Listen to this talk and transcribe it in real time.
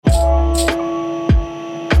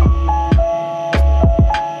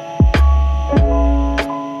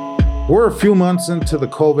We're a few months into the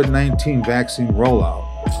COVID-19 vaccine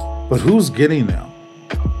rollout, but who's getting them?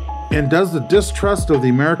 And does the distrust of the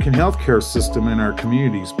American healthcare system in our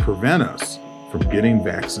communities prevent us from getting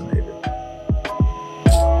vaccinated?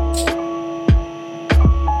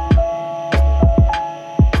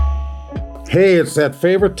 Hey, it's that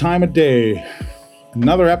favorite time of day.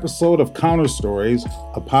 Another episode of Counter Stories,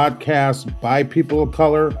 a podcast by people of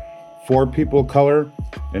color, for people of color,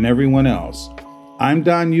 and everyone else. I'm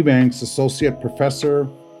Don Eubanks, Associate Professor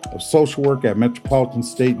of Social Work at Metropolitan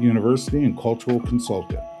State University and Cultural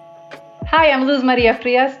Consultant. Hi, I'm Luz Maria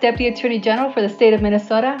Frias, Deputy Attorney General for the state of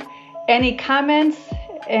Minnesota. Any comments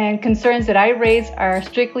and concerns that I raise are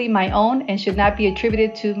strictly my own and should not be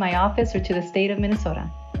attributed to my office or to the state of Minnesota.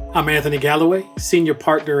 I'm Anthony Galloway, Senior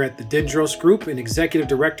Partner at the Dendros Group and Executive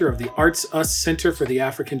Director of the Arts Us Center for the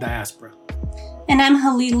African Diaspora. And I'm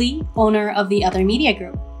Halili, owner of the Other Media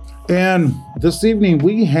Group. And this evening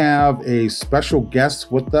we have a special guest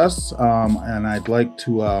with us, and I'd like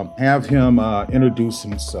to have him introduce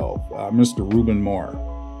himself, Mr. Ruben Moore.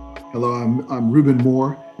 Hello, I'm Ruben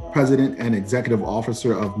Moore, President and Executive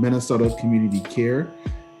Officer of Minnesota Community Care.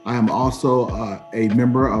 I am also a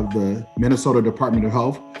member of the Minnesota Department of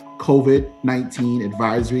Health COVID-19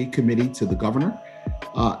 Advisory Committee to the Governor.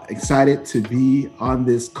 Excited to be on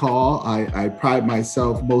this call. I pride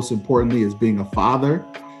myself most importantly as being a father,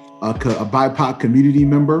 a BIPOC community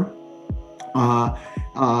member,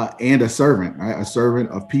 and a servant, right? A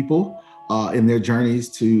servant of people in their journeys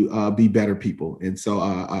to be better people. And so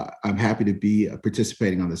I'm happy to be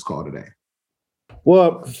participating on this call today.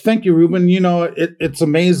 Well, thank you, Ruben. You know, it's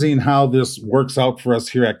amazing how this works out for us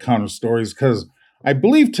here at Counter Stories, because I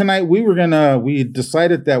believe tonight we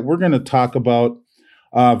decided that we're going to talk about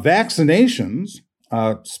vaccinations,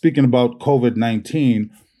 speaking about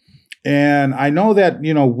COVID-19. And I know that,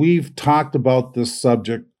 you know, we've talked about this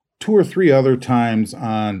subject 2 or 3 other times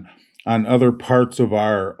on other parts of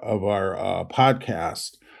our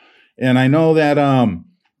podcast. And I know that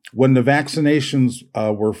when the vaccinations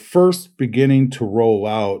were first beginning to roll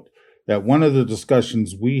out, that one of the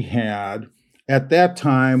discussions we had at that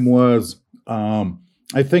time was,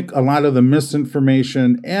 I think, a lot of the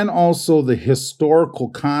misinformation and also the historical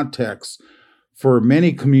context for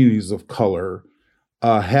many communities of color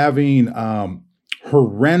having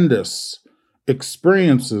horrendous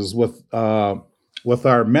experiences with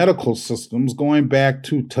our medical systems, going back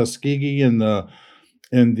to Tuskegee and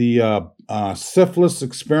the syphilis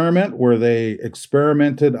experiment, where they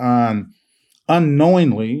experimented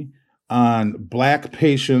unknowingly on Black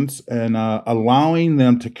patients and allowing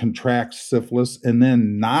them to contract syphilis and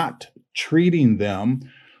then not treating them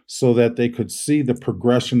so that they could see the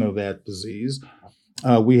progression of that disease.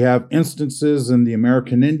 We have instances in the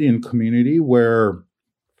American Indian community where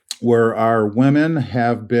our women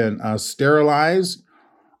have been sterilized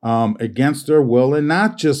against their will, and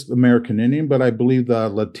not just American Indian, but I believe the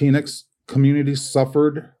Latinx community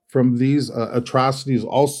suffered from these atrocities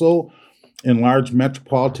also in large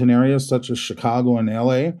metropolitan areas such as Chicago and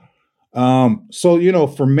LA. So, you know,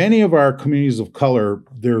 for many of our communities of color,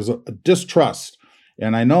 there's a distrust.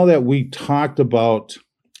 And I know that we talked about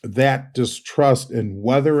that distrust and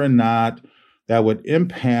whether or not that would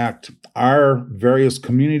impact our various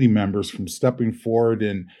community members from stepping forward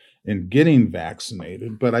and getting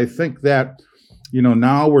vaccinated. But I think that, you know,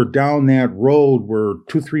 now we're down that road. We're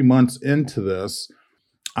 2-3 months into this.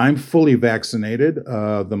 I'm fully vaccinated.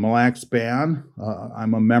 The Mille Lacs Band,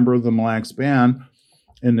 I'm a member of the Mille Lacs Band,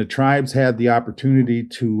 and the tribes had the opportunity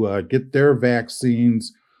to get their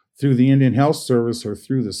vaccines through the Indian Health Service or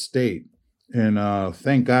through the state. And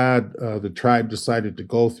thank God the tribe decided to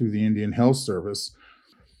go through the Indian Health Service.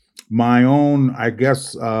 My own, I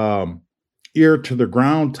guess, ear to the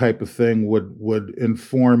ground type of thing would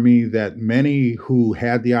inform me that many who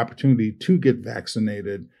had the opportunity to get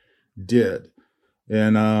vaccinated did.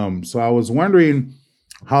 And so I was wondering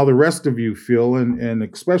how the rest of you feel, and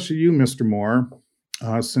especially you, Mr. Moore,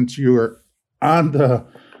 since you are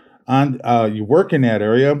you work in that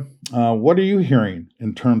area. What are you hearing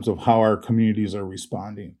in terms of how our communities are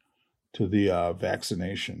responding to the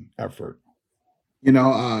vaccination effort? You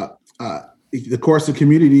know, of course, the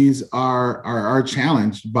communities are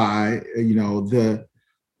challenged by, you know, the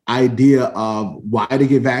idea of why to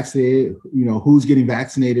get vaccinated, you know, who's getting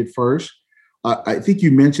vaccinated first. I think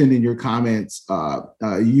you mentioned in your comments,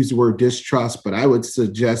 you used the word distrust, but I would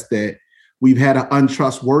suggest that we've had an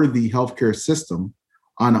untrustworthy healthcare system,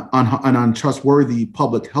 an untrustworthy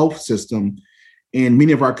public health system, and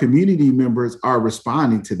many of our community members are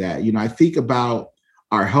responding to that. You know, I think about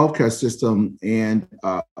our healthcare system and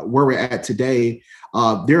where we're at today.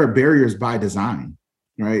 There are barriers by design.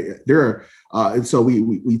 right? And so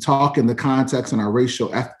we talk in the context in our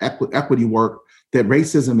racial equity work that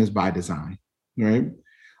racism is by design, right?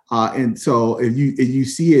 And so if you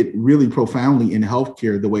see it really profoundly in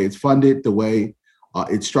healthcare, the way it's funded, the way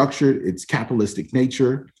it's structured, its capitalistic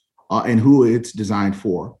nature, and who it's designed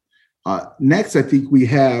for. Next, I think we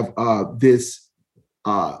have this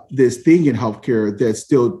thing in healthcare that's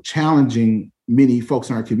still challenging many folks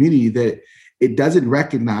in our community, that it doesn't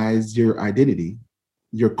recognize your identity,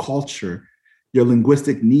 your culture, your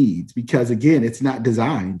linguistic needs, because again, it's not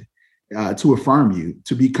designed to affirm you,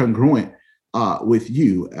 to be congruent with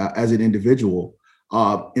you as an individual.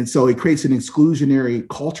 And so it creates an exclusionary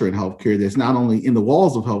culture in healthcare that's not only in the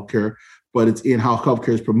walls of healthcare, but it's in how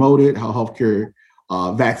healthcare is promoted, how healthcare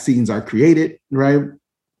vaccines are created, right?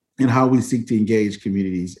 And how we seek to engage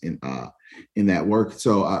communities in that work.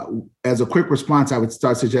 So as a quick response, I would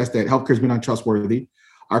suggest that healthcare has been untrustworthy.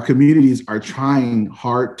 Our communities are trying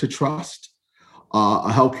hard to trust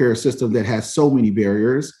a healthcare system that has so many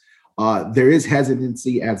barriers. There is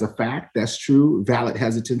hesitancy as a fact. That's true, valid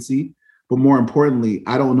hesitancy. But more importantly,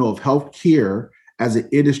 I don't know if healthcare as an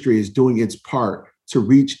industry is doing its part to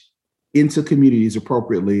reach into communities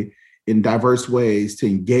appropriately in diverse ways to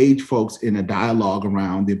engage folks in a dialogue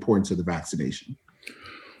around the importance of the vaccination.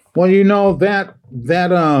 Well,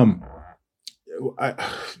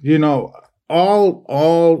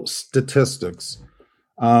 all statistics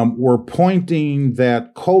were pointing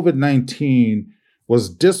that COVID-19 was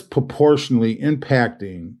disproportionately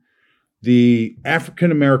impacting the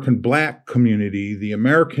African American Black community, the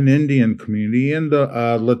American Indian community, and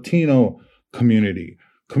the Latino community.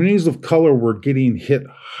 Communities of color were getting hit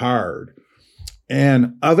hard.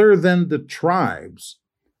 And other than the tribes,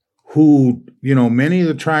 who, many of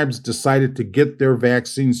the tribes decided to get their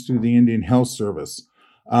vaccines through the Indian Health Service.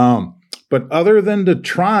 But other than the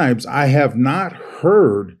tribes, I have not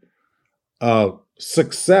heard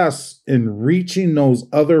success in reaching those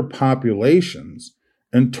other populations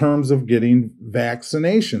in terms of getting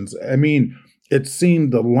vaccinations. I mean, it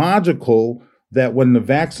seemed logical that when the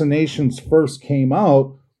vaccinations first came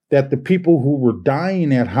out, that the people who were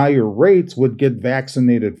dying at higher rates would get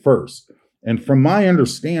vaccinated first. And from my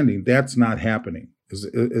understanding, that's not happening.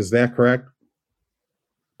 Is that correct?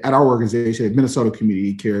 At our organization, at Minnesota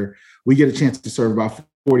Community Care, we get a chance to serve about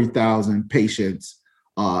 40,000 patients.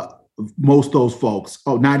 Most of those folks,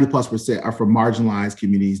 90+%, are from marginalized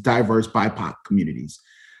communities, diverse BIPOC communities.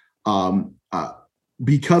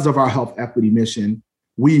 Because of our health equity mission,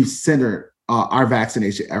 we've centered our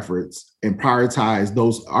vaccination efforts and prioritize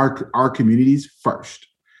our communities first.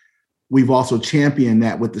 We've also championed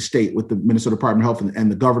that with the state, with the Minnesota Department of Health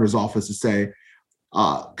and the governor's office, to say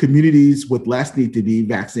communities with less need to be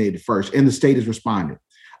vaccinated first, and the state has responded.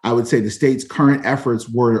 I would say the state's current efforts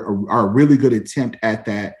are a really good attempt at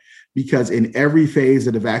that, because in every phase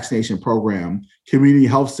of the vaccination program, community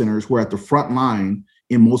health centers who are at the front line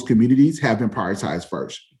in most communities have been prioritized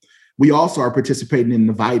first. We also are participating in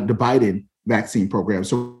the Biden vaccine program.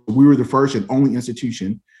 So we were the first and only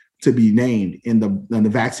institution to be named in the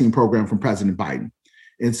vaccine program from President Biden.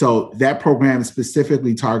 And so that program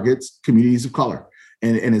specifically targets communities of color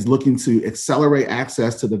and is looking to accelerate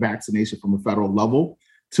access to the vaccination from a federal level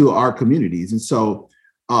to our communities. And so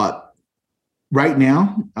right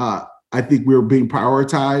now, I think we're being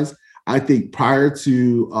prioritized. I think prior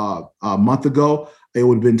to a month ago, it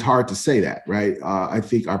would have been hard to say that, right? I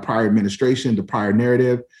think our prior administration, the prior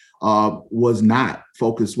narrative, was not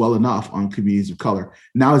focused well enough on communities of color.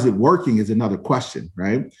 Now, is it working is another question,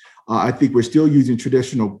 right? I think we're still using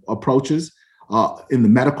traditional approaches in the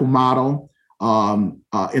medical model,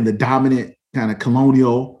 in the dominant kind of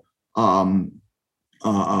colonial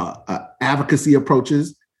advocacy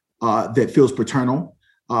approaches that feels paternal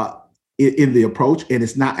in the approach, and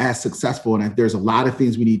it's not as successful. And there's a lot of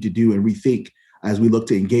things we need to do and rethink as we look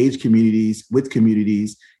to engage communities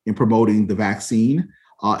in promoting the vaccine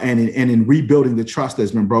and in rebuilding the trust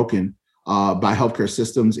that's been broken by healthcare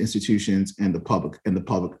systems, institutions, and the public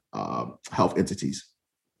health entities.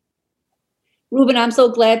 Ruben, I'm so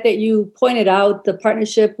glad that you pointed out the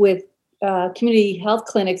partnership with community health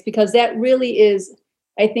clinics, because that really is,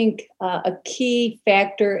 I think, a key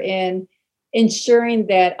factor in ensuring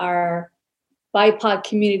that our BIPOC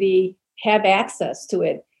community have access to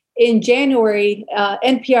it. In January,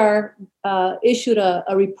 NPR issued a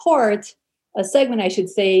report, a segment, I should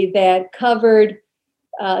say, that covered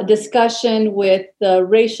discussion with the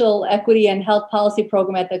Racial Equity and Health Policy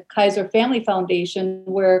Program at the Kaiser Family Foundation,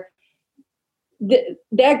 where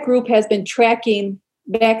that group has been tracking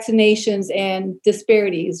vaccinations and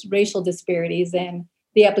disparities, racial disparities, and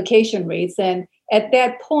the application rates. And at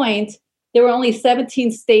that point, there were only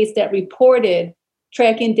 17 states that reported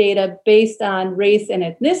tracking data based on race and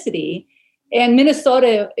ethnicity. And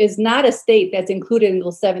Minnesota is not a state that's included in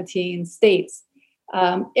those 17 states.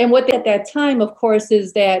 And what at that time, of course,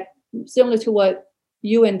 is that similar to what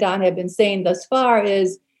you and Don have been saying thus far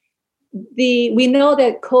is we know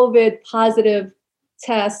that COVID positive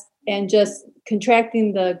tests and just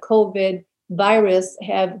contracting the COVID virus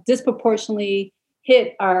have disproportionately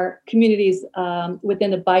hit our communities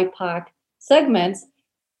within the BIPOC segments,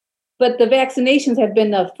 but the vaccinations have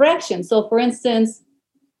been a fraction. So for instance,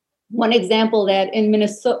 one example that in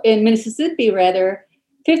Mississippi,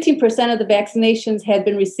 15% of the vaccinations had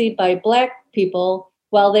been received by Black people,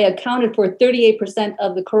 while they accounted for 38%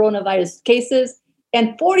 of the coronavirus cases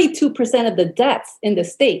and 42% of the deaths in the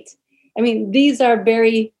state. I mean, these are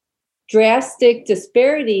very drastic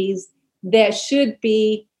disparities that should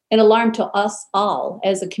be an alarm to us all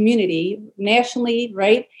as a community, nationally,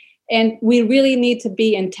 right? And we really need to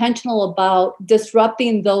be intentional about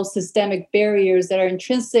disrupting those systemic barriers that are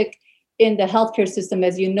intrinsic in the healthcare system,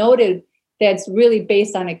 as you noted, that's really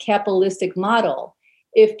based on a capitalistic model.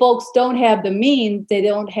 If folks don't have the means, they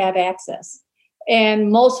don't have access.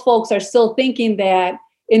 And most folks are still thinking that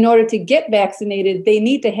in order to get vaccinated, they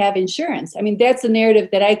need to have insurance. I mean, that's the narrative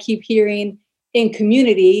that I keep hearing in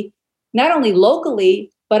community, not only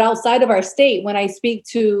locally, but outside of our state. When I speak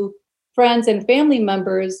to friends and family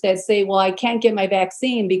members that say, well, I can't get my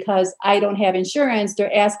vaccine because I don't have insurance,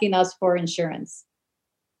 they're asking us for insurance.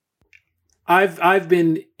 I've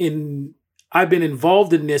been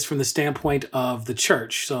involved in this from the standpoint of the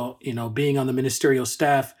church. So, being on the ministerial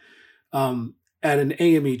staff at an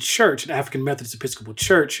AME church, an African Methodist Episcopal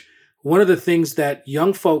church, one of the things that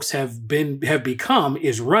young folks have become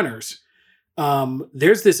is runners.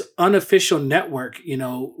 There's this unofficial network,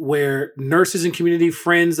 where nurses and community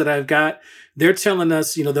friends that I've got, they're telling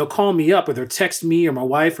us, they'll call me up or they'll text me or my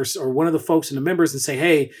wife or one of the folks in the members and say,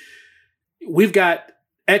 hey, we've got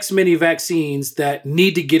X many vaccines that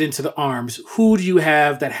need to get into the arms. Who do you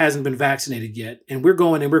have that hasn't been vaccinated yet? And we're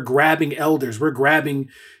going and we're grabbing elders. We're grabbing,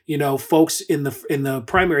 folks in the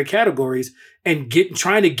primary categories and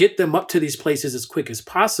trying to get them up to these places as quick as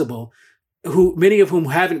possible. Many of whom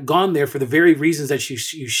haven't gone there for the very reasons that you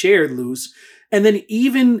shared, Luz. And then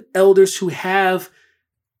even elders who have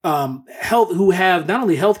who have not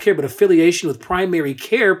only healthcare but affiliation with primary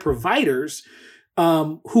care providers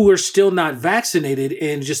who are still not vaccinated,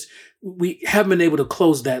 and just we haven't been able to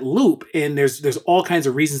close that loop. And there's all kinds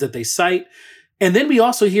of reasons that they cite. And then we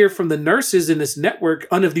also hear from the nurses in this network,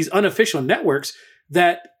 of these unofficial networks,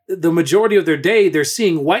 that the majority of their day, they're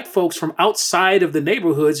seeing white folks from outside of the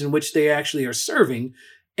neighborhoods in which they actually are serving.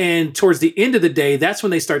 And towards the end of the day, that's when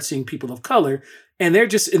they start seeing people of color. And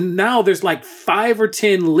now there's like 5 or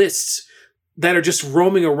 10 lists that are just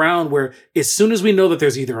roaming around, where as soon as we know that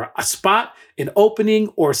there's either a spot, an opening,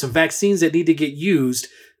 or some vaccines that need to get used,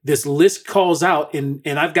 this list calls out. And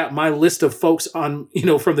I've got my list of folks on,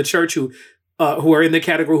 from the church who are in the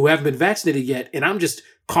category who haven't been vaccinated yet. And I'm just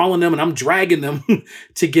calling them and I'm dragging them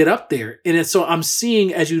to get up there. And so I'm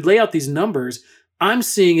seeing, as you lay out these numbers, I'm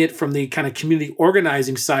seeing it from the kind of community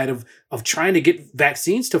organizing side of trying to get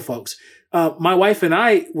vaccines to folks. My wife and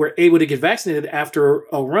I were able to get vaccinated after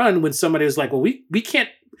a run when somebody was like, well, we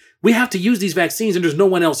have to use these vaccines and there's no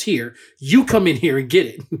one else here. You come in here and get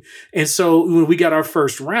it. And so when we got our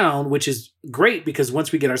first round, which is great because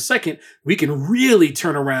once we get our second, we can really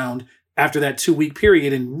turn around after that 2-week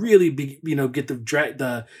period and really get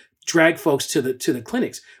the drag folks to the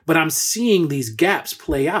clinics. But I'm seeing these gaps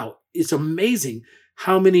play out. It's amazing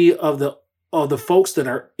how many of the folks that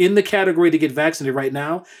are in the category to get vaccinated right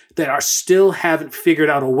now that are still haven't figured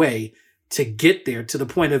out a way to get there, to the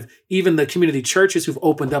point of even the community churches who've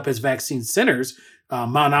opened up as vaccine centers,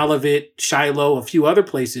 Mount Olivet, Shiloh, a few other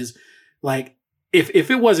places. Like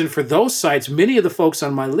if it wasn't for those sites, many of the folks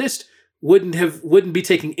on my list wouldn't be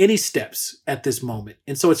taking any steps at this moment.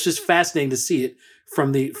 And so it's just fascinating to see it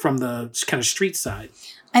from the kind of street side.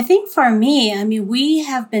 I think for me, we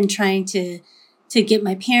have been trying to get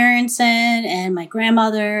my parents in and my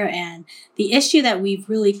grandmother. And the issue that we've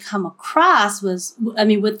really come across was,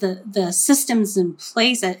 with the systems in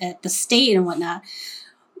place at the state and whatnot.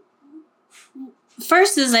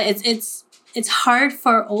 First is that it's hard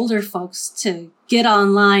for older folks to get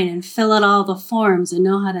online and fill out all the forms and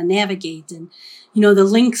know how to navigate. And, the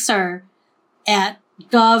links are at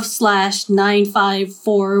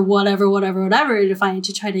gov/954, whatever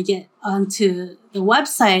to try to get onto the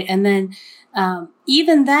website. And then,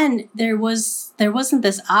 even then there wasn't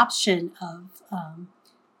this option of,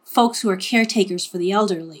 folks who are caretakers for the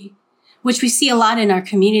elderly, which we see a lot in our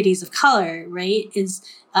communities of color, right? Is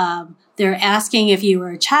they're asking if you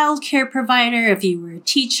were a child care provider, if you were a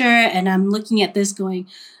teacher, and I'm looking at this going,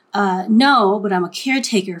 no, but I'm a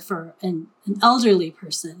caretaker for an elderly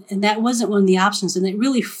person. And that wasn't one of the options. And it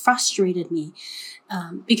really frustrated me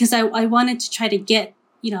because I wanted to try to get,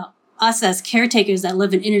 us as caretakers that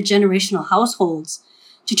live in intergenerational households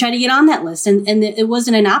to try to get on that list. And it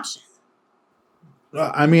wasn't an option.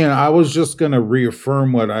 I mean, I was just going to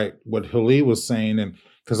reaffirm what Hali was saying. And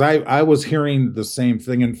because I was hearing the same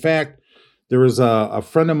thing. In fact, there was a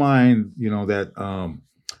friend of mine, that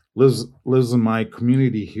lives in my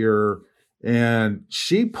community here, and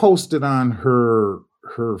she posted on her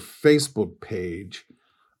Facebook page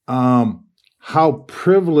how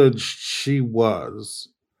privileged she was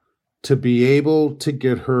to be able to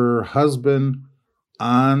get her husband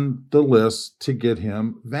on the list to get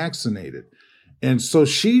him vaccinated. And so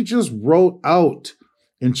she just wrote out,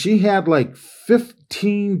 and she had like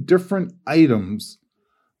 15 different items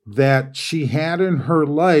that she had in her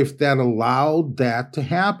life that allowed that to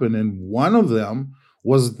happen. And one of them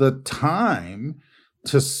was the time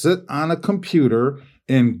to sit on a computer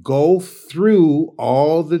and go through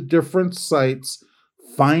all the different sites,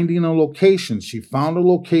 finding a location. She found a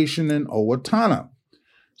location in Owatonna.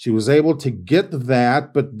 She was able to get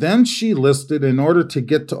that, but then she listed, in order to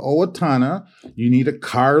get to Owatonna, you need a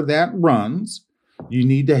car that runs, you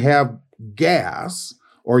need to have gas,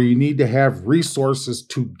 or you need to have resources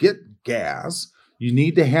to get gas. You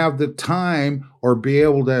need to have the time or be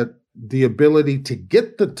able to, the ability to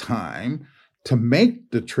get the time to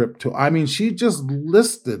make the trip to. I mean, she just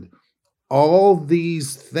listed all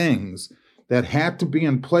these things that had to be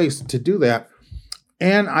in place to do that.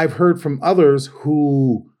 And I've heard from others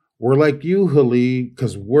who were like you, Hali,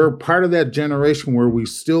 because we're part of that generation where we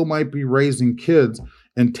still might be raising kids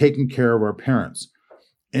and taking care of our parents.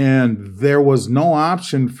 And there was no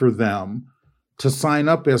option for them to sign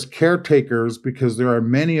up as caretakers because there are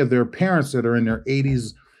many of their parents that are in their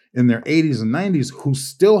 80s and 90s who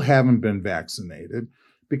still haven't been vaccinated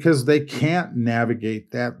because they can't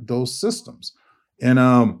navigate those systems. And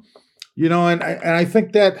I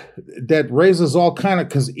think that raises all kind of,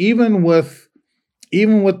 because even with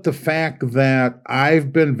the fact that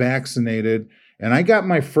I've been vaccinated and I got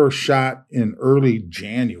my first shot in early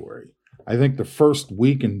January, I think the first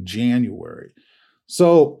week in January.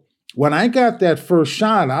 So when I got that first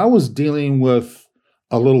shot, I was dealing with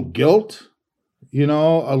a little guilt,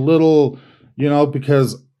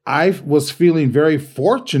 because I was feeling very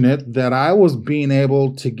fortunate that I was being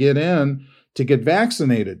able to get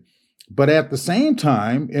vaccinated. But at the same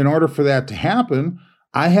time, in order for that to happen,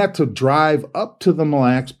 I had to drive up to the Mille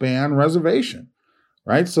Lacs Band reservation,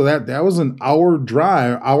 right? So that was an hour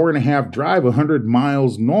and a half drive, 100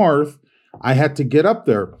 miles north. I had to get up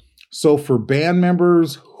there. So for band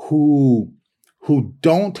members who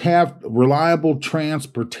don't have reliable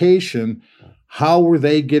transportation, how were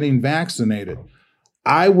they getting vaccinated?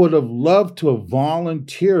 I would have loved to have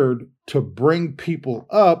volunteered to bring people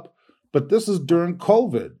up, but this is during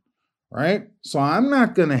COVID, right? So I'm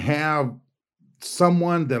not going to have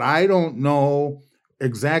someone that I don't know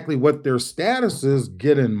exactly what their status is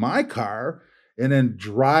get in my car and then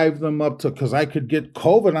drive them up to, because I could get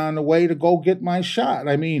COVID on the way to go get my shot.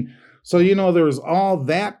 I mean, so, there's all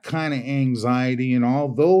that kind of anxiety and all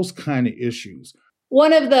those kind of issues.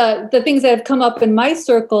 One of the things that have come up in my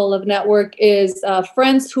circle of network is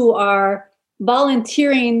friends who are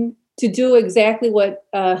volunteering to do exactly what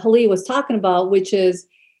Hali was talking about, which is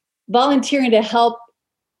volunteering to help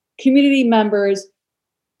community members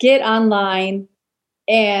get online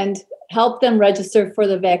and help them register for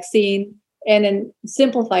the vaccine and then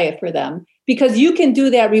simplify it for them. Because you can do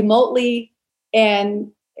that remotely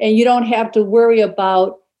and you don't have to worry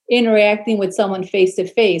about interacting with someone face to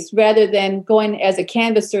face, rather than going as a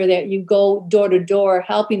canvasser that you go door to door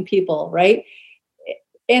helping people, right?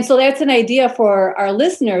 And so that's an idea for our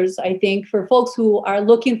listeners, I think, for folks who are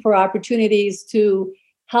looking for opportunities to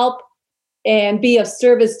help and be of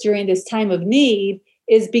service during this time of need,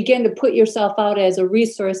 is begin to put yourself out as a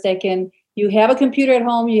resource that you have a computer at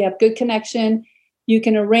home, you have good connection, you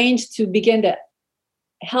can arrange to begin to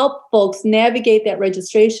help folks navigate that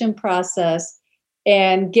registration process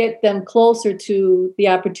and get them closer to the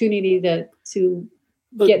opportunity to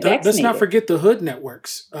get vaccinated. Let's not forget the hood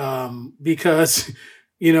networks, because,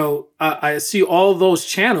 I see all those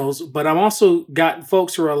channels, but I'm also got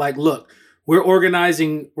folks who are like, look, we're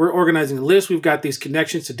organizing a list. We've got these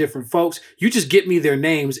connections to different folks. You just get me their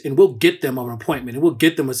names and we'll get them an appointment and we'll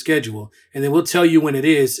get them a schedule. And then we'll tell you when it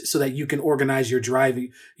is so that you can organize your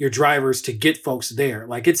drivers to get folks there.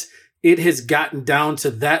 Like it has gotten down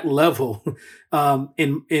to that level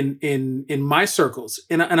in my circles,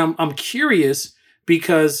 and I'm curious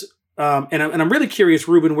because and I'm really curious,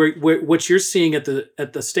 Ruben, where what you're seeing at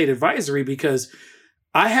the state advisory, because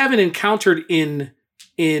I haven't encountered in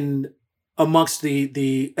amongst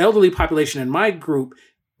the elderly population in my group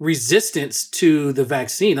resistance to the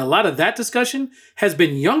vaccine. A lot of that discussion has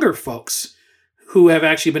been younger folks who have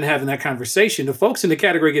actually been having that conversation. The folks in the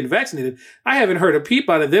category getting vaccinated, I haven't heard a peep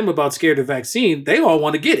out of them about scared of vaccine. They all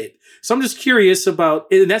want to get it. So I'm just curious about,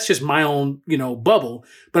 and that's just my own, bubble,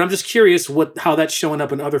 but I'm just curious how that's showing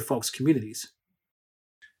up in other folks' communities.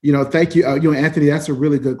 Thank you. Anthony, that's a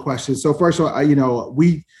really good question. So first of all, I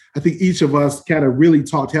think each of us kind of really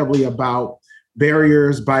talked heavily about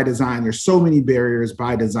barriers by design. There's so many barriers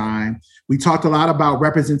by design. We talked a lot about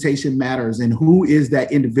representation matters and who is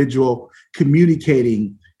that individual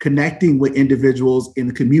communicating, connecting with individuals in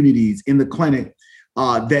the communities, in the clinic,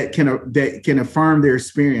 that can affirm their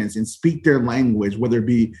experience and speak their language, whether it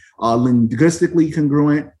be linguistically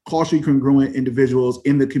congruent, culturally congruent individuals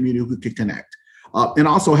in the community who can connect. And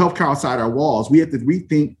also healthcare outside our walls. We have to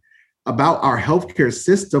rethink about our healthcare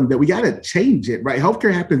system, that we got to change it, right?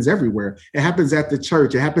 Healthcare happens everywhere. It happens at the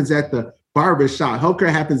church. It happens at the barber shop. Healthcare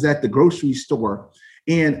happens at the grocery store.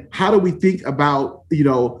 And how do we think about,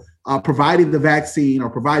 providing the vaccine or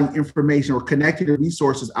providing information or connecting the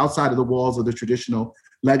resources outside of the walls of the traditional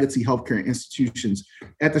legacy healthcare institutions?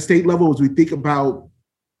 At the state level, as we think about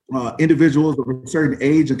individuals of a certain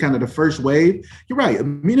age and kind of the first wave, you're right.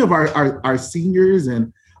 Many of our seniors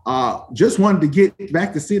and just wanted to get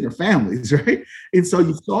back to see their families, right? And so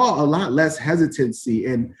you saw a lot less hesitancy,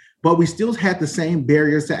 but we still had the same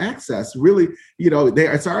barriers to access. Really,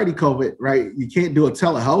 it's already COVID, right? You can't do a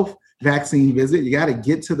telehealth vaccine visit. You got to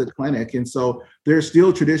get to the clinic. And so there's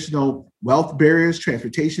still traditional wealth barriers,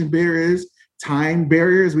 transportation barriers, time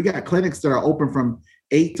barriers. We got clinics that are open from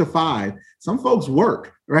 8 to 5. Some folks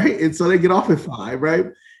work, right? And so they get off at 5, right?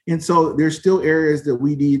 And so there's still areas that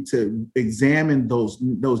we need to examine those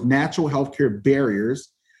natural healthcare barriers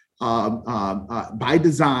by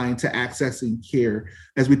design to accessing care.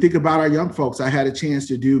 As we think about our young folks, I had a chance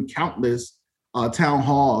to do countless town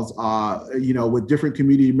halls, with different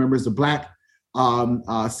community members, the Black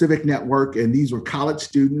Civic Network, and these were college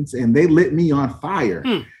students, and they lit me on fire.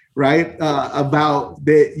 Right? About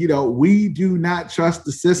that, we do not trust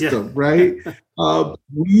the system, right?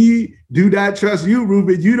 We do not trust you,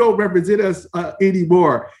 Ruben. You don't represent us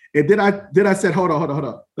anymore. And then I said, hold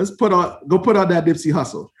on. Let's put on that Nipsey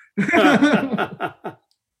Hussle.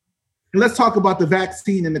 Let's talk about the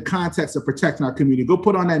vaccine in the context of protecting our community. Go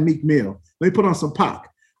put on that Meek Mill. Let me put on some Pac.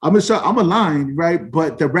 I'm aligned, right?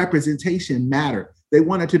 But the representation mattered. They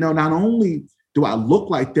wanted to know, not only do I look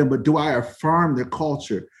like them, but do I affirm their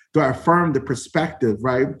culture? Do I affirm the perspective,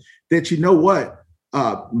 right? That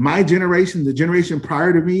my generation, the generation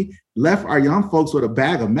prior to me, left our young folks with a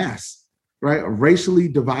bag of mess, right? A racially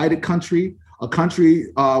divided country, a country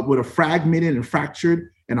with a fragmented and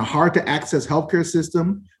fractured and a hard to access healthcare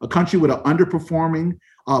system, a country with an underperforming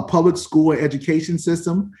public school and education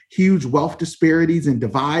system, huge wealth disparities and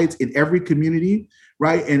divides in every community,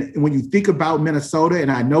 right? And when you think about Minnesota, and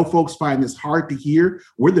I know folks find this hard to hear,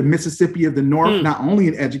 we're the Mississippi of the North, not only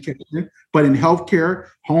in education, but in healthcare,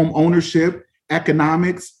 home ownership,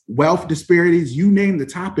 economics, wealth disparities, you name the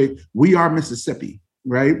topic, we are Mississippi,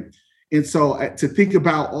 right? And so to think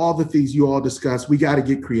about all the things you all discussed, we got to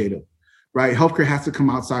get creative, right? Healthcare has to come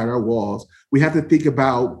outside our walls. We have to think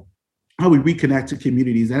about how we reconnect to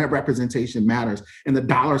communities, and that representation matters. And the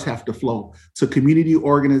dollars have to flow to community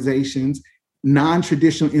organizations,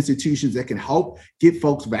 non-traditional institutions that can help get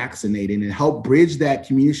folks vaccinated and help bridge that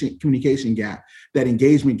communication gap, that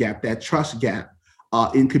engagement gap, that trust gap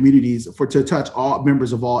in communities to touch all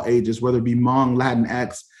members of all ages, whether it be Hmong,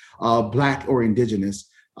 Latinx, Black, or Indigenous.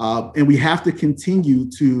 And we have to continue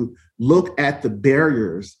to look at the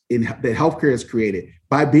barriers that healthcare has created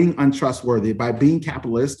by being untrustworthy, by being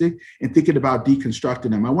capitalistic, and thinking about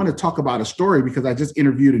deconstructing them. I want to talk about a story because I just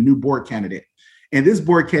interviewed a new board candidate. And this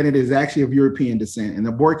board candidate is actually of European descent. And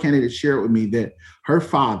the board candidate shared with me that her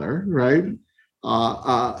father, right,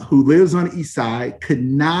 who lives on the East Side, did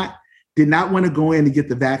not want to go in to get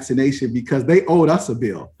the vaccination because they owed us a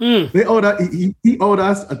bill. They owed us, he owed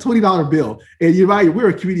us a $20 bill. And you're right, we're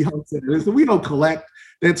a community health center, so we don't collect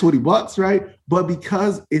that $20, right? But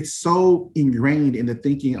because it's so ingrained in the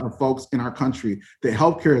thinking of folks in our country that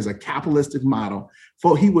healthcare is a capitalistic model,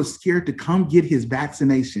 he was scared to come get his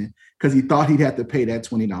vaccination because he thought he'd have to pay that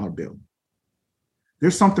 $20 bill.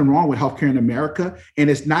 There's something wrong with healthcare in America, and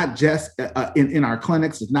it's not just in our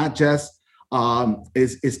clinics. It's not just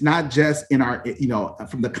It's not just in our,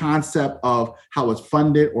 from the concept of how it's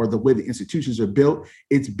funded or the way the institutions are built.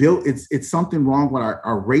 It's something wrong with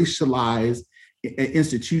our racialized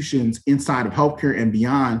institutions inside of healthcare and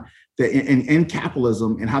beyond, and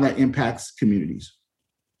capitalism, and how that impacts communities.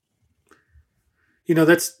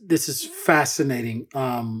 This is fascinating.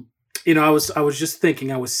 I was just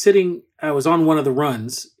thinking, I was on one of the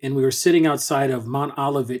runs, and we were sitting outside of Mount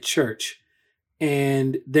Olivet Church,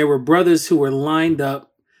 and there were brothers who were lined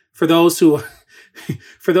up. For those who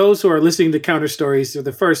are listening to Counter Stories for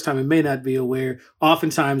the first time and may not be aware,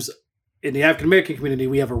 oftentimes in the African American community,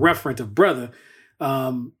 we have a referent of brother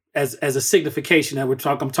as a signification that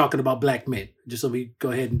I'm talking about Black men. Just so we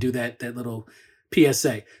go ahead and do that little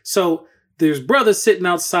PSA. So there's brothers sitting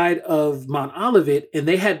outside of Mount Olivet, and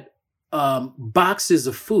they had boxes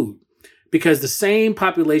of food, because the same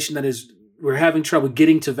population we're having trouble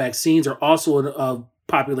getting to vaccines are also a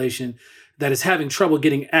population that is having trouble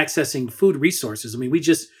accessing food resources. I mean, we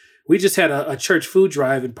just had a church food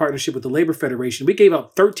drive in partnership with the Labor Federation. We gave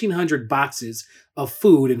out 1,300 boxes of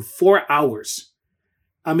food in 4 hours.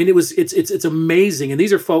 I mean, it's amazing. And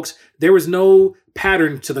these are folks, there was no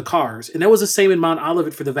pattern to the cars. And that was the same in Mount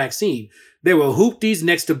Olivet for the vaccine. There were hoopties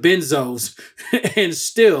next to benzos, and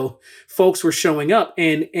still folks were showing up,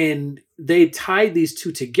 and they tied these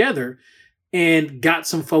two together and got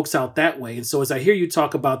some folks out that way. And so as I hear you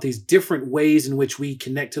talk about these different ways in which we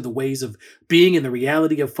connect to the ways of being in the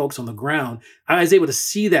reality of folks on the ground, I was able to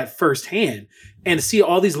see that firsthand, and to see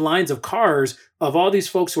all these lines of cars of all these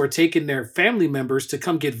folks who are taking their family members to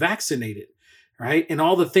come get vaccinated, right? And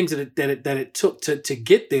all the things that it took to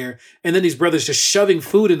get there. And then these brothers just shoving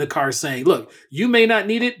food in the car saying, look, you may not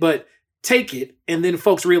need it, but take it. And then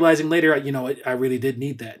folks realizing later, I really did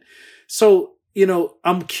need that. So,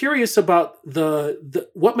 I'm curious about the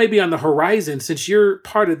what may be on the horizon, since you're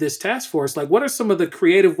part of this task force. Like, what are some of the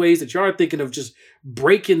creative ways that you are thinking of just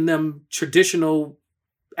breaking them traditional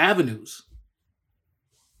avenues?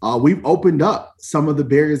 We've opened up some of the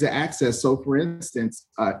barriers to access. So, for instance,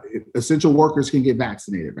 essential workers can get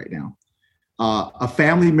vaccinated right now. A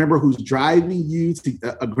family member who's driving you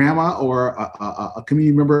to a grandma or a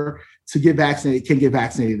community member to get vaccinated can get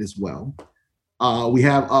vaccinated as well. We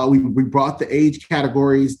brought the age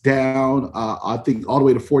categories down, I think all the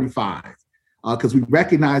way to 45, because we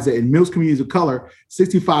recognize that in most communities of color,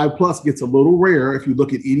 65 plus gets a little rare if you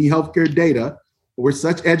look at any healthcare data. We're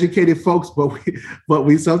such educated folks, but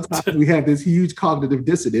we sometimes we have this huge cognitive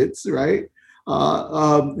dissonance, right?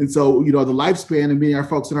 And so, the lifespan of many of our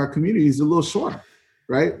folks in our community is a little shorter,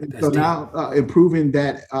 right? And so now improving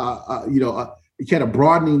that, kind of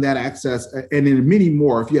broadening that access, and then many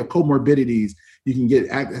more. If you have comorbidities, you can get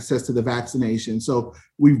access to the vaccination. So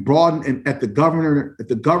we've broadened, and at the governor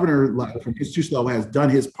level, from institutional level, has done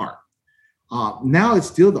his part. Now it's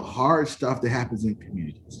still the hard stuff that happens in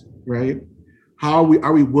communities, right? How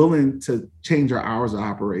are we willing to change our hours of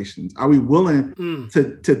operations? Are we willing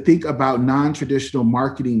to think about non-traditional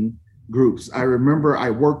marketing groups? I remember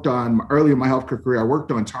early in my healthcare career, I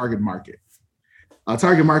worked on Target Market.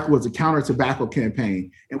 Target Market was a counter tobacco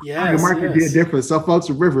campaign. And Target Market did different. Some folks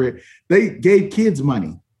remember it. They gave kids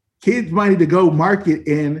money to go market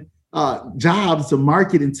in jobs, to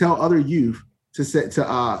market and tell other youth to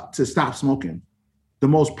stop smoking. The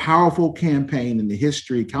most powerful campaign in the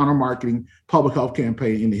history, counter-marketing public health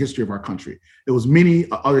campaign in the history of our country. There was many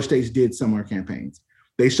other states did similar campaigns.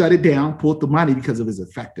 They shut it down, pulled the money because of its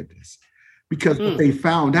effectiveness. Because what they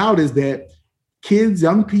found out is that kids,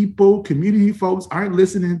 young people, community folks aren't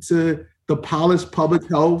listening to the polished public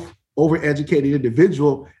health, overeducated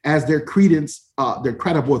individual as their credence, their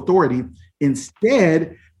credible authority.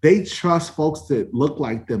 Instead, they trust folks that look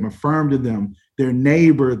like them, affirm to them, their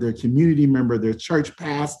neighbor, their community member, their church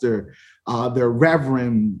pastor, their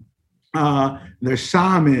reverend, their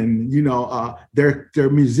shaman, their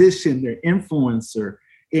musician, their influencer.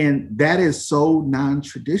 And that is so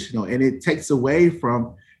non-traditional. And it takes away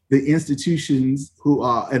from the institutions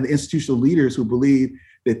and the institutional leaders who believe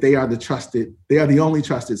that they are the only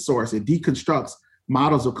trusted source. It deconstructs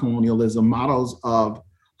models of colonialism, models of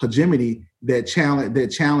hegemony that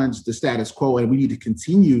challenge the status quo, and we need to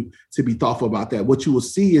continue to be thoughtful about that. What you will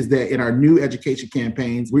see is that in our new education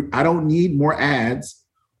campaigns, I don't need more ads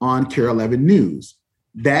on KARE 11 News.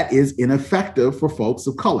 That is ineffective for folks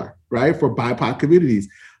of color, right? For BIPOC communities.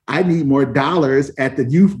 I need more dollars at the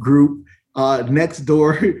youth group next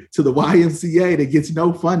door to the YMCA that gets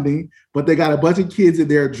no funding, but they got a bunch of kids in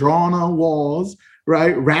there drawing on walls,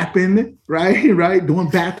 right? Rapping, right? Doing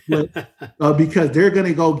backflips because they're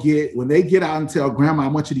going to when they get out and tell grandma, I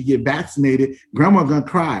want you to get vaccinated, grandma's going to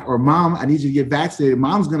cry. Or mom, I need you to get vaccinated.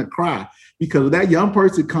 Mom's going to cry Because when that young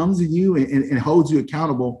person comes to you and holds you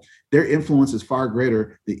accountable, their influence is far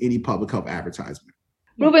greater than any public health advertisement.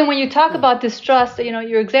 Ruben, when you talk about distrust,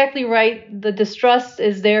 you're exactly right. The distrust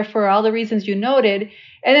is there for all the reasons you noted.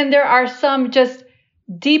 And then there are some just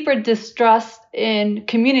deeper distrust in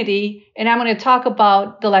community. And I'm going to talk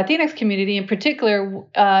about the Latinx community in particular.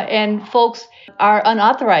 And folks are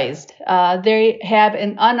unauthorized. They have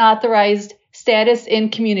an unauthorized status in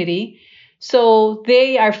community. So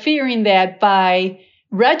they are fearing that by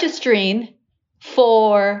registering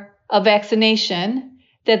for a vaccination,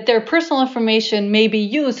 that their personal information may be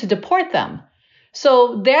used to deport them.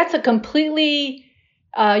 So that's a completely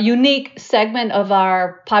unique segment of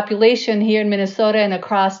our population here in Minnesota and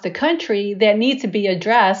across the country that needs to be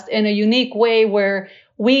addressed in a unique way where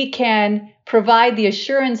we can provide the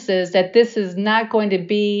assurances that this is not going to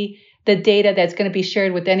be the data that's going to be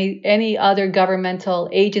shared with any other governmental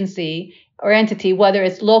agency or entity, whether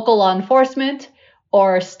it's local law enforcement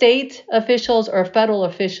or state officials or federal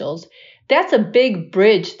officials. That's a big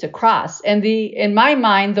bridge to cross. And in my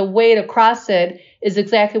mind, the way to cross it is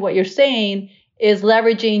exactly what you're saying, is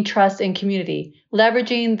leveraging trust in community,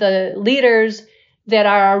 leveraging the leaders that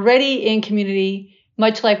are already in community,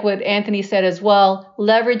 much like what Anthony said as well,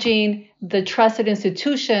 leveraging the trusted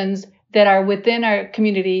institutions that are within our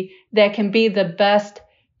community that can be the best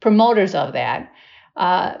promoters of that.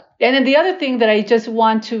 And then the other thing that I just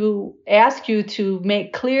want to ask you to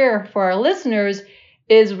make clear for our listeners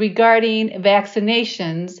is regarding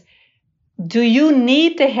vaccinations. Do you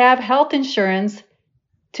need to have health insurance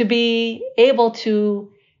to be able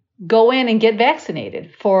to go in and get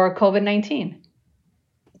vaccinated for COVID-19?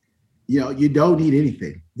 You don't need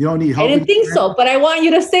anything. You don't need health I didn't think so, but I want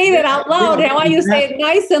you to say that out loud. And I want you to say it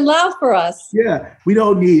nice and loud for us. Yeah, we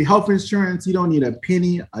don't need health insurance. You don't need a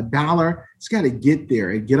penny, a dollar. Just got to get there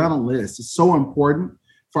and get on a list. It's so important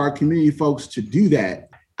for our community folks to do that.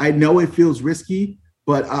 I know it feels risky,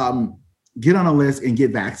 but get on a list and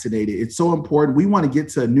get vaccinated. It's so important. We want to get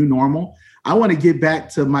to a new normal. I want to get back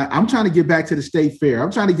to I'm trying to get back to the state fair.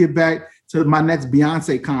 I'm trying to get back to my next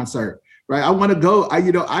Beyonce concert, right? I want to go.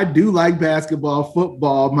 I do like basketball,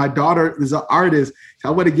 football. My daughter is an artist. I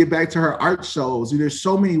want to get back to her art shows. There's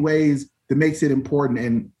so many ways that makes it important.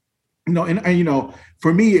 And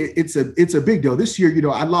for me, it's a big deal. This year,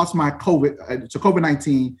 I lost my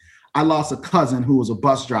COVID-19. I lost a cousin who was a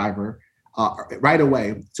bus driver right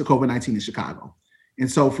away to COVID-19 in Chicago. And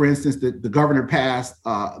so, for instance, the governor passed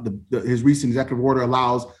his recent executive order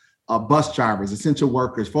allows bus drivers, essential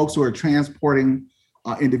workers, folks who are transporting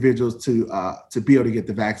individuals to be able to get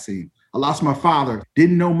the vaccine. I lost my father,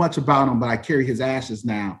 didn't know much about him, but I carry his ashes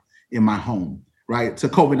now in my home, right, to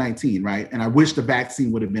COVID-19, right? And I wish the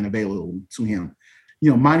vaccine would have been available to him.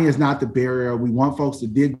 Money is not the barrier. We want folks to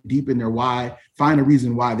dig deep in their why, find a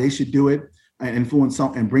reason why they should do it, and influence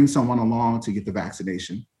and bring someone along to get the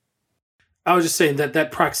vaccination. I was just saying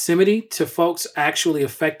that proximity to folks actually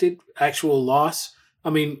affected, actual loss. I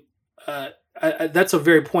mean, that's a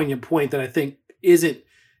very poignant point that I think isn't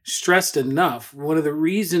stressed enough. One of the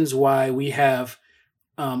reasons why we have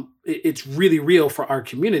it's really real for our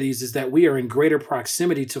communities is that we are in greater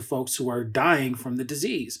proximity to folks who are dying from the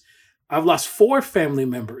disease. I've lost 4 family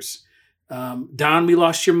members. Don, we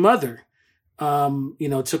lost your mother, to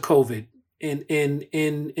COVID,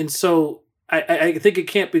 and so. I think it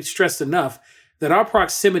can't be stressed enough that our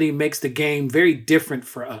proximity makes the game very different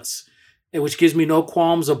for us, and which gives me no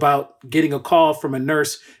qualms about getting a call from a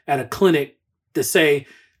nurse at a clinic to say,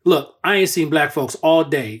 look, I ain't seen Black folks all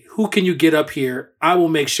day. Who can you get up here? I will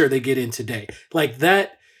make sure they get in today. Like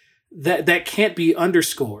that can't be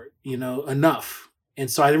underscored, enough.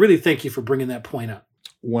 And so I really thank you for bringing that point up.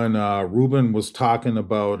 When Ruben was talking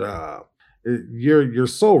about you're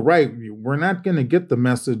so right. We're not going to get the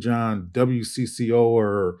message on WCCO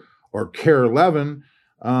or Care 11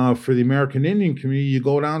 for the American Indian community. You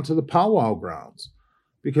go down to the powwow grounds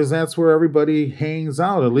because that's where everybody hangs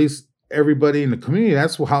out, at least everybody in the community.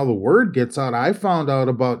 That's how the word gets out. I found out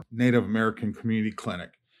about Native American Community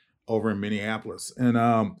Clinic over in Minneapolis.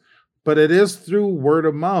 And but it is through word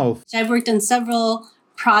of mouth. I've worked on several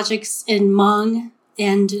projects in Hmong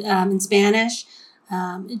and in Spanish.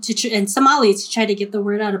 And Somali to try to get the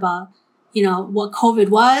word out about, what COVID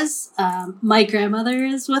was. My grandmother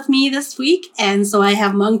is with me this week, and so I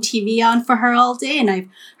have Hmong TV on for her all day, and I've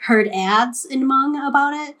heard ads in Hmong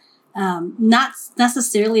about it. Not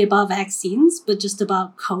necessarily about vaccines, but just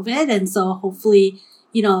about COVID. And so hopefully,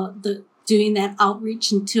 doing that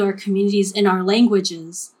outreach into our communities in our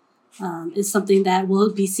languages is something that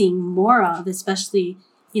we'll be seeing more of, especially,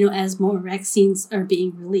 as more vaccines are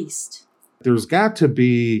being released. There's got to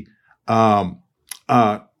be out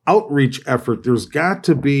outreach effort, there's got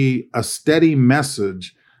to be a steady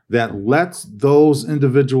message that lets those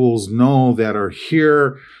individuals know that are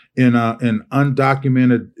here in an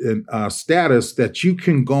undocumented status that you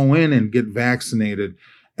can go in and get vaccinated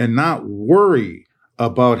and not worry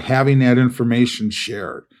about having that information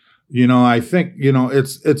shared. I think,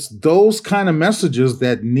 it's those kind of messages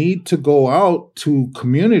that need to go out to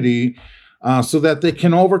community so that they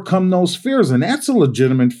can overcome those fears. And that's a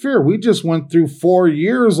legitimate fear. We just went through 4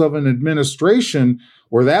 years of an administration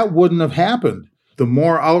where that wouldn't have happened. The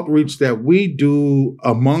more outreach that we do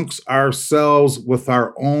amongst ourselves with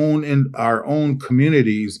our own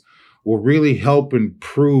communities will really help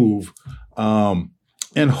improve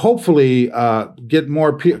and hopefully get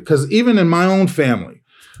more people. Because even in my own family,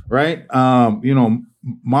 right?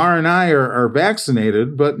 Mara and I are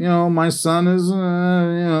vaccinated, but my son is,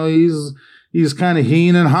 he's kind of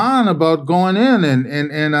heen and hawing about going in,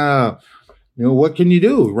 and what can you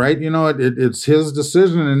do, right? It's his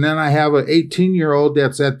decision. And then I have an 18-year-old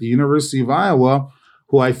that's at the University of Iowa,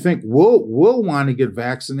 who I think will want to get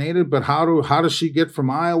vaccinated, but how does she get from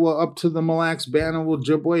Iowa up to the Mille Lacs Band of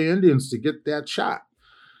Ojibwe Indians to get that shot?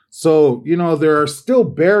 So there are still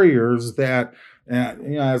barriers that.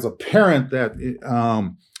 As a parent, that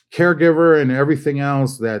caregiver and everything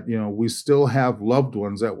else, that we still have loved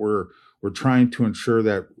ones that we're trying to ensure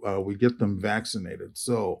that we get them vaccinated.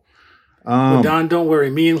 So, well, Don, don't worry.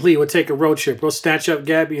 Me and Lee will take a road trip. We'll snatch up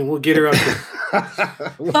Gabby and we'll get her up there.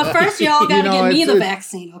 But first, y'all got to get me the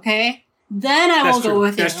vaccine, okay? Then I will go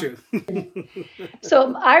with you. That's true.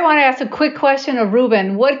 So I want to ask a quick question of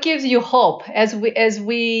Ruben. What gives you hope as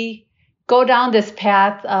we go down this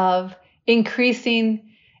path of increasing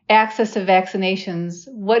access to vaccinations?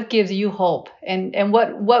 What gives you hope, and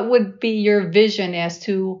what would be your vision as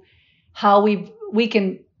to how we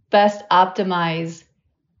can best optimize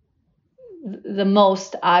the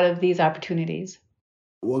most out of these opportunities?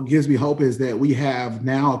 What gives me hope is that we have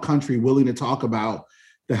now a country willing to talk about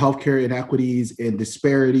the healthcare inequities and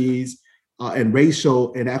disparities and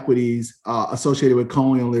racial inequities associated with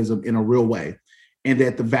colonialism in a real way, and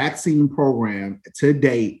that the vaccine program to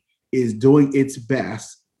date is doing its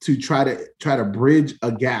best to try to bridge a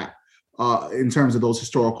gap in terms of those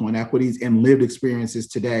historical inequities and lived experiences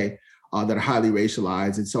today that are highly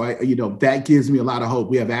racialized. And so that gives me a lot of hope.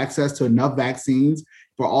 We have access to enough vaccines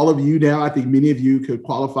for all of you now. I think many of you could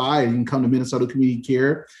qualify and you can come to Minnesota Community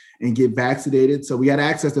Care and get vaccinated. So we had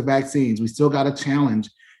access to vaccines. We still got a challenge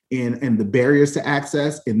in the barriers to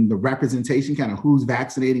access, in the representation, kind of who's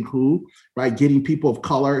vaccinating who, right? Getting people of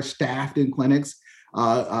color staffed in clinics,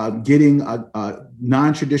 getting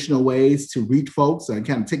non-traditional ways to reach folks and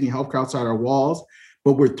kind of taking healthcare outside our walls,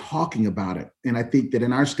 but we're talking about it. And I think that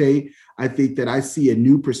in our state, I see a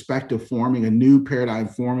new perspective forming, a new paradigm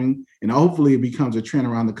forming, and hopefully it becomes a trend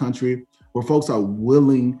around the country where folks are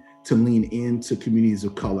willing to lean into communities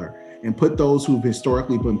of color and put those who've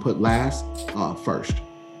historically been put last first.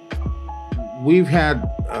 We've had,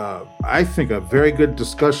 I think, a very good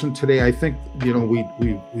discussion today. I think,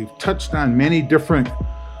 we've touched on many different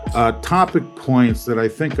topic points that I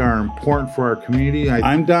think are important for our community.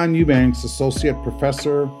 I'm Don Eubanks, Associate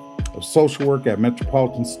Professor of Social Work at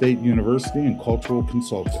Metropolitan State University and Cultural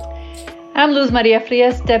Consultant. I'm Luz Maria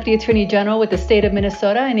Frias, Deputy Attorney General with the state of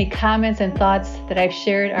Minnesota. Any comments and thoughts that I've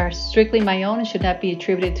shared are strictly my own and should not be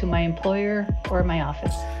attributed to my employer or my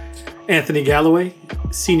office. Anthony Galloway,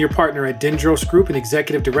 Senior Partner at Dendros Group and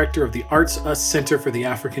Executive Director of the Arts Us Center for the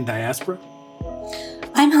African Diaspora.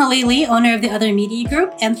 I'm Holly Lee, owner of the Other Media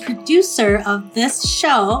Group and producer of this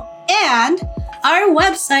show. And our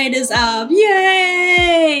website is up.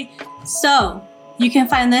 Yay! So you can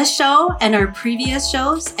find this show and our previous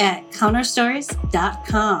shows at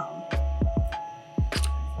counterstories.com.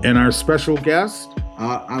 And our special guest?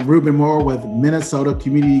 I'm Ruben Moore with Minnesota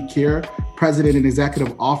Community Care, President and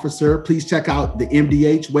Executive Officer. Please check out the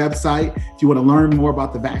MDH website if you want to learn more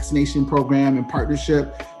about the vaccination program in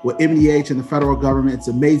partnership with MDH and the federal government. It's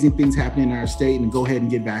amazing things happening in our state, and go ahead and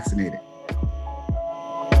get vaccinated.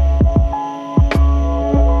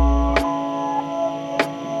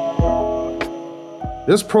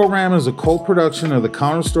 This program is a co-production of the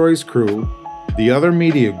Counter Stories crew, the Other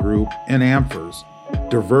Media Group, and AMFERS,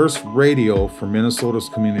 Diverse Radio for Minnesota's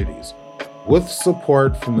Communities, with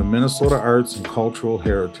support from the Minnesota Arts and Cultural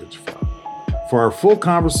Heritage Fund. For our full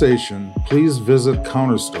conversation, please visit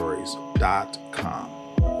counterstories.com.